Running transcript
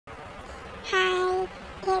Hi,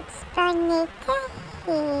 it's Bonita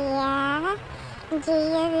here. Do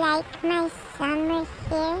you like my summer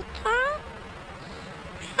haircut?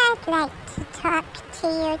 I'd like to talk to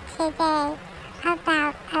you today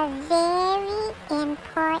about a very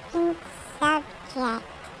important subject.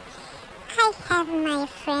 I have my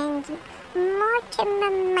friend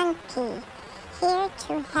Mortimer Monkey here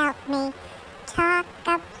to help me talk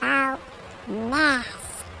about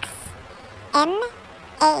masks.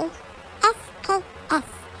 M-A-S-K-S,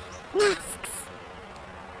 masks.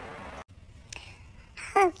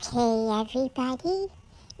 Okay, everybody,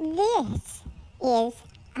 this is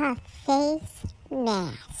a face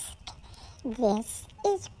mask. This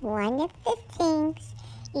is one of the things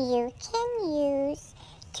you can use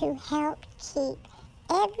to help keep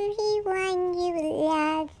everyone you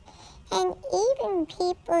love and even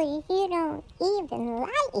people you don't even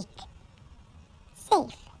like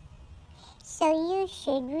safe. So you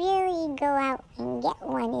should really go out and get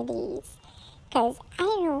one of these, because I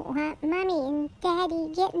don't want Mommy and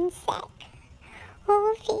Daddy getting sick. Who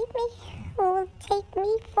will feed me? Who will take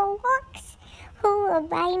me for walks? Who will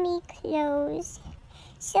buy me clothes?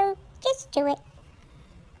 So just do it.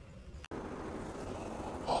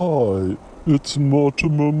 Hi, it's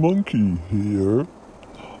Mortimer Monkey here.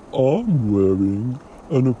 I'm wearing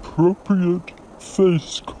an appropriate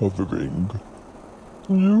face covering.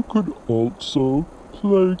 You could also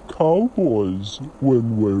play cowboys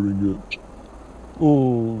when wearing it.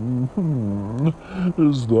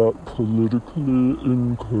 Is that politically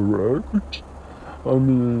incorrect? I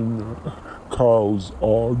mean, cows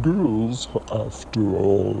are girls after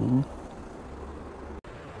all.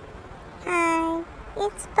 Hi,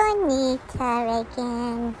 it's Bonita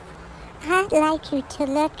again. I'd like you to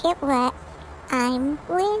look at what I'm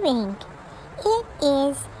wearing. It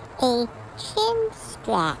is a chin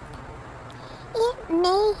strap. It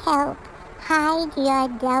may help hide your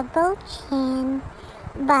double chin,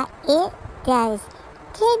 but it does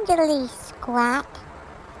diddly squat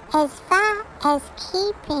as far as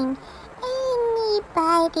keeping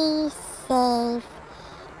anybody safe.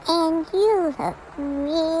 And you look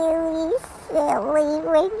really silly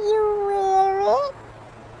when you wear it.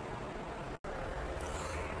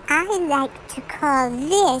 I like to call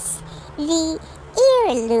this the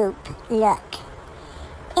ear loop look.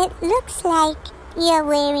 It looks like you're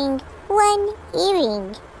wearing one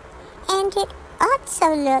earring, and it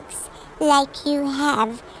also looks like you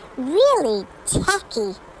have really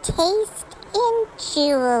tacky taste in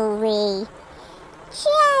jewelry.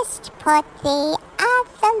 Just put the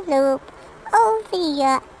other loop over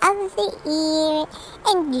your other ear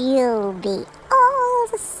and you'll be all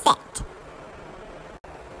set.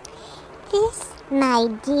 This, my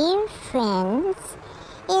dear friends,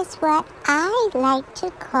 is what I like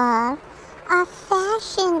to call a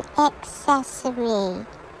fashion accessory.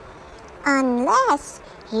 Unless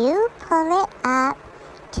you pull it up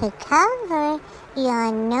to cover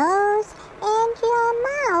your nose and your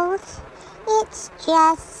mouth, it's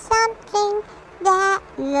just something that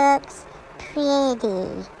looks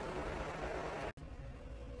pretty.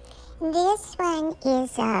 This one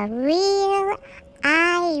is a real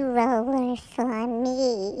eye roller for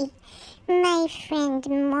me. My friend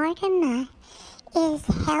Mortimer is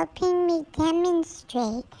helping me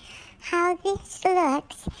demonstrate how this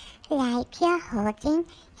looks like you're holding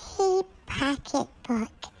a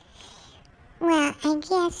pocketbook. Well, I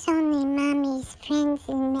guess only Mommy's friends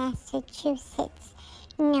in Massachusetts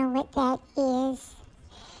know what that is.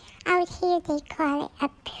 Out here they call it a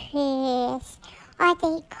purse, or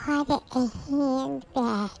they call it a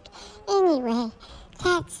handbag. Anyway,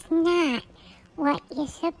 that's not what you're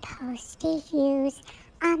supposed to use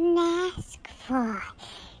a mask for.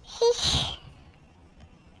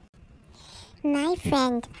 My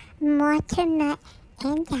friend Mortimer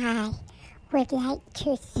and I would like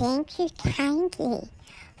to thank you kindly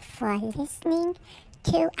for listening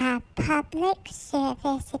to our public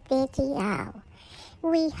service video.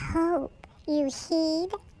 We hope you heed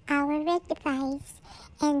our advice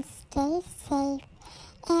and stay safe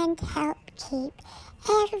and help keep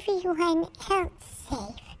everyone else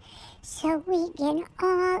safe so we can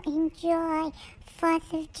all enjoy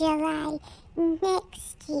 4th of July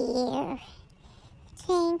next year.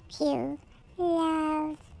 Thank you.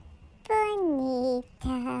 Love,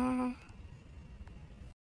 Bonita.